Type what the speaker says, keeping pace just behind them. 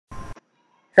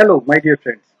Hello, my dear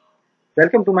friends.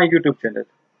 Welcome to my YouTube channel.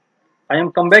 I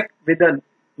am come back with a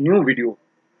new video.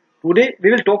 Today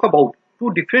we will talk about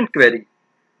two different queries.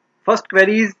 First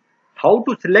query is how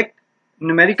to select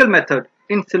numerical method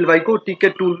in Silvaco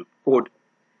Tcad tool code.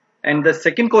 And the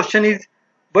second question is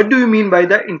what do you mean by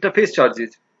the interface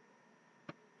charges?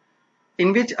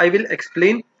 In which I will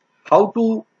explain how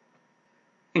to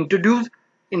introduce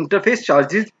interface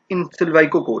charges in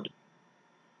Silvaco code.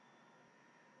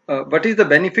 What is the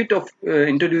benefit of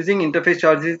introducing interface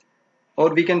charges,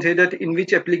 or we can say that in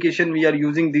which application we are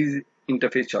using these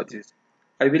interface charges.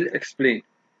 I will explain.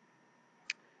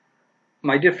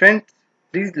 My dear friends,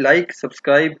 please like,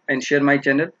 subscribe and share my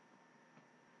channel.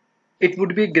 It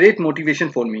would be great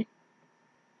motivation for me.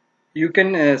 You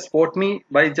can support me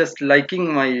by just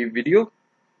liking my video.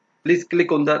 Please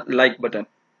click on the like button.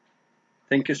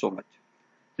 Thank you so much.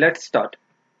 Let's start.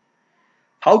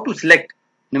 How to select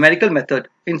numerical method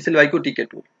in Silvaco Tcad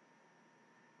tool.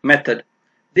 Method.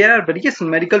 There are various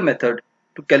numerical methods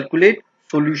to calculate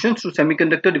solutions to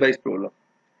semiconductor device problem.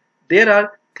 There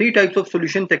are three types of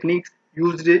solution techniques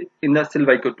used in the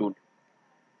Silvaco tool.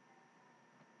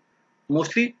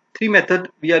 Mostly three methods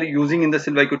we are using in the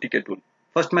Silvaco Tcad tool.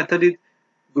 First method is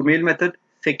Gumail method,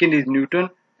 second is Newton,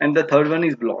 and the third one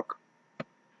is block.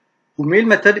 Gumail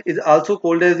method is also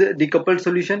called as decoupled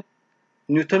solution.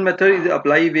 Newton method is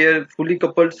applied where fully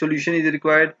coupled solution is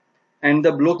required, and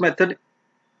the block method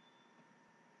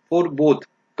for both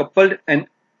coupled and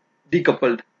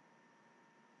decoupled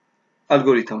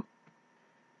algorithm.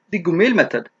 The Gumail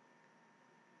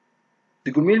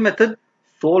method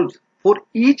solves for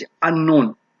each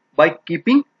unknown by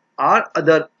keeping all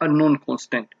other unknown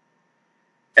constant.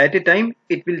 At a time,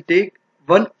 it will take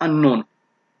one unknown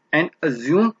and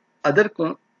assume other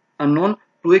unknown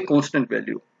to a constant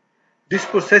value. This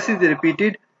process is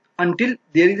repeated until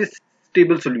there is a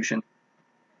stable solution.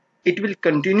 It will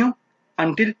continue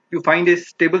until you find a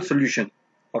stable solution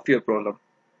of your problem.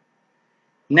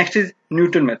 Next is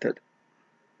Newton method.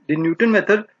 The Newton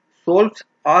method solves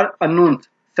all unknowns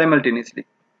simultaneously.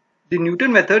 The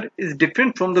Newton method is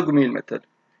different from the Gumail method.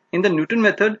 In the Newton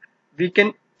method, we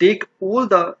can take all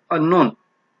the unknown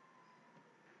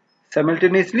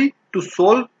simultaneously to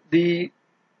solve the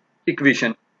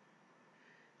equation.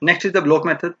 Next is the block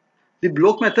method. The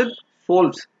block method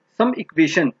solves some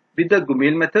equation with the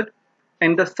Gumail method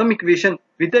and the some equation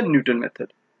with the Newton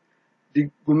method.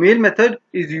 The Gumail method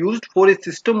is used for a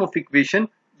system of equations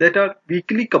that are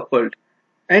weakly coupled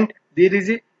and there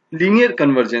is a linear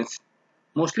convergence.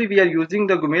 Mostly we are using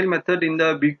the Gumail method in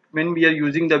the when we are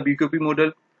using the BQP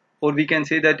model, or we can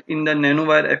say that in the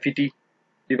Nanowire FET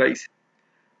device.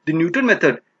 The Newton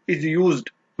method is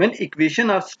used when equations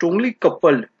are strongly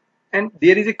coupled and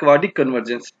there is a quadratic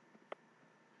convergence.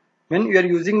 When we are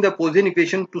using the Poisson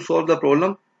equation to solve the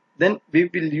problem, then we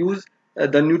will use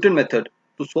the Newton method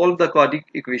to solve the quadratic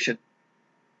equation.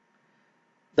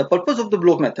 The purpose of the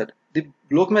block method. The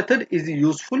block method is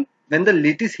useful when the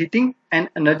lattice heating and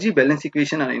energy balance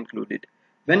equation are included.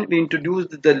 When we introduce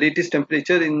the latest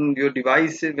temperature in your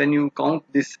device, when you count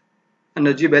this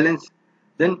energy balance,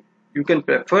 then you can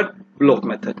prefer block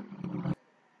method.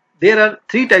 There are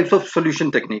three types of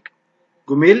solution technique: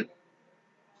 Gumail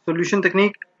solution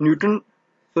technique, Newton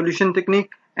solution technique,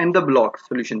 and the block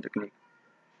solution technique.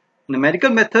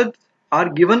 Numerical methods are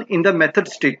given in the method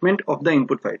statement of the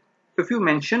input file. If you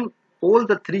mention all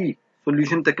the three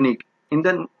solution technique in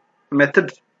the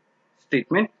method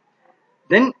statement,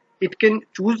 then it can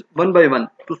choose one by one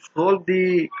to solve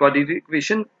the quadratic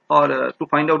equation or to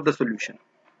find out the solution.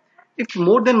 If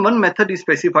more than one method is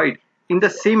specified in the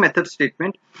same method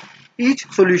statement, each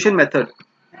solution method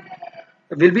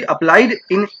will be applied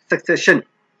in succession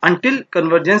until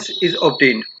convergence is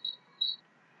obtained.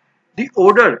 The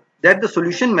order that the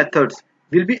solution methods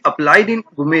will be applied in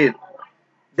Gumail,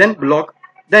 then block,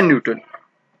 then Newton.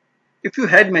 If you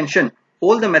had mentioned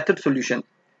all the method solution,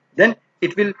 then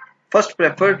it will first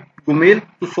prefer Gumail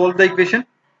to solve the equation,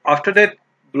 after that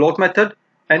block method,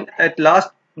 and at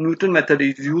last Newton method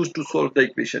is used to solve the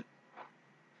equation.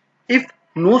 If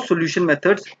no solution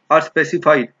methods are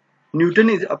specified, Newton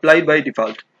is applied by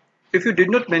default. If you did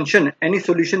not mention any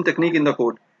solution technique in the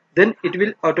code, then it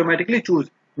will automatically choose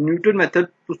Newton method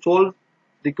to solve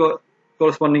the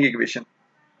corresponding equation.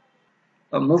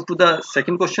 Move to the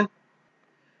second question.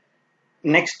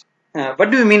 Next, what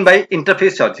do you mean by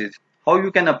interface charges? How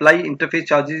you can apply interface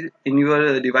charges in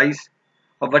your device?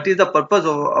 Or what is the purpose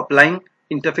of applying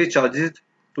interface charges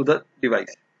to the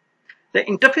device? The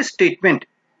interface statement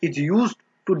is used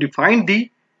to define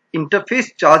the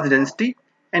interface charge density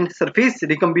and surface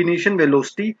recombination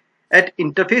velocity at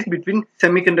interface between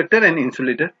semiconductor and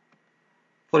insulator.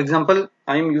 For example,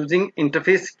 I am using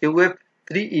interface QF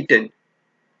 3E10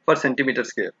 per centimeter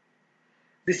square.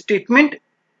 The statement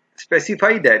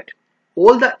specifies that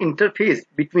all the interface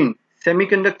between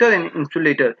semiconductor and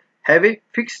insulator have a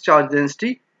fixed charge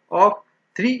density of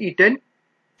 3E10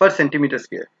 per centimeter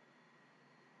square.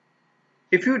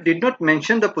 If you did not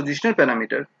mention the positional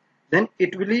parameter, then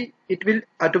it will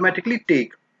automatically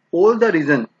take all the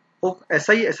region of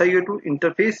Si-SiO2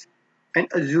 interface and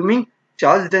assuming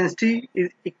charge density is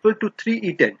equal to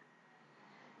 3E10.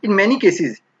 In many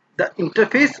cases, the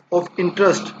interface of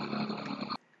interest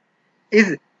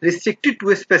is restricted to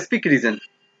a specific region.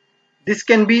 This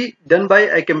can be done by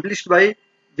accomplished by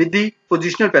with the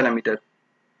positional parameter.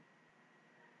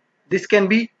 This can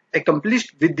be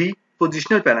accomplished with the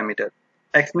positional parameter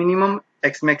x minimum,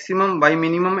 x maximum, y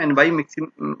minimum and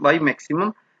y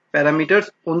maximum parameters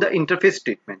on the interface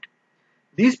statement.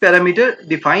 These parameters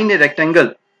define a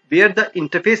rectangle where the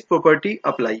interface property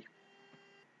apply.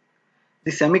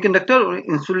 The semiconductor or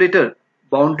insulator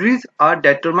boundaries are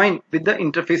determined with the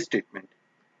interface statement.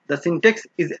 The syntax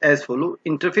is as follows.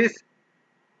 Interface,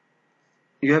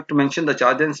 you have to mention the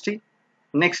charge density.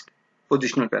 Next,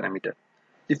 positional parameter.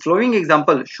 The following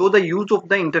example show the use of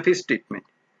the interface statement.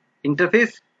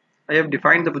 Interface, I have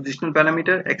defined the positional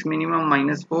parameter x minimum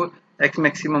minus 4, x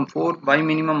maximum 4, y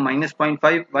minimum minus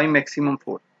 0.5, y maximum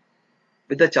 4.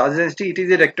 With the charge density, it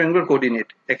is a rectangular coordinate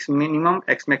x minimum,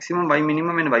 x maximum, y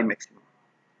minimum and y maximum.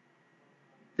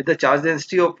 With the charge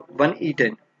density of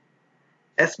 1E10,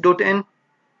 S dot n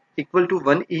equal to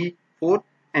 1E4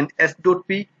 and S dot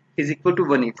p is equal to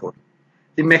 1E4.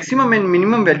 The maximum and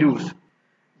minimum values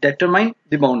determine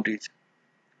the boundaries.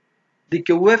 The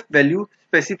QF value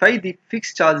specify the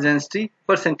fixed charge density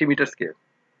per centimeter square.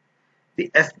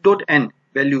 The S dot n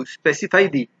value specify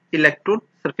the electron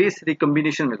surface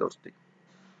recombination velocity.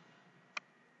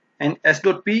 And S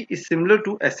dot p is similar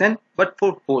to Sn but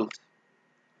for holes.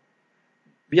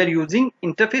 We are using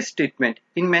interface statement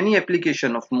in many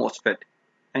applications of MOSFET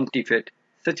and TFET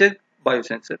such as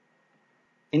biosensor.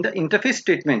 In the interface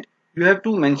statement, you have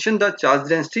to mention the charge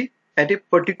density at a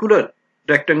particular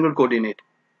rectangular coordinate.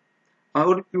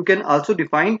 Or you can also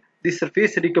define the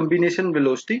surface recombination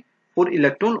velocity for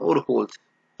electron or holes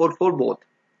or for both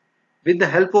with the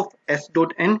help of S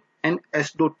dot n and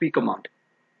S dot p command.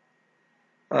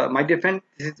 My dear friend,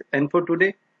 this is N for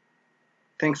today.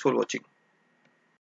 Thanks for watching.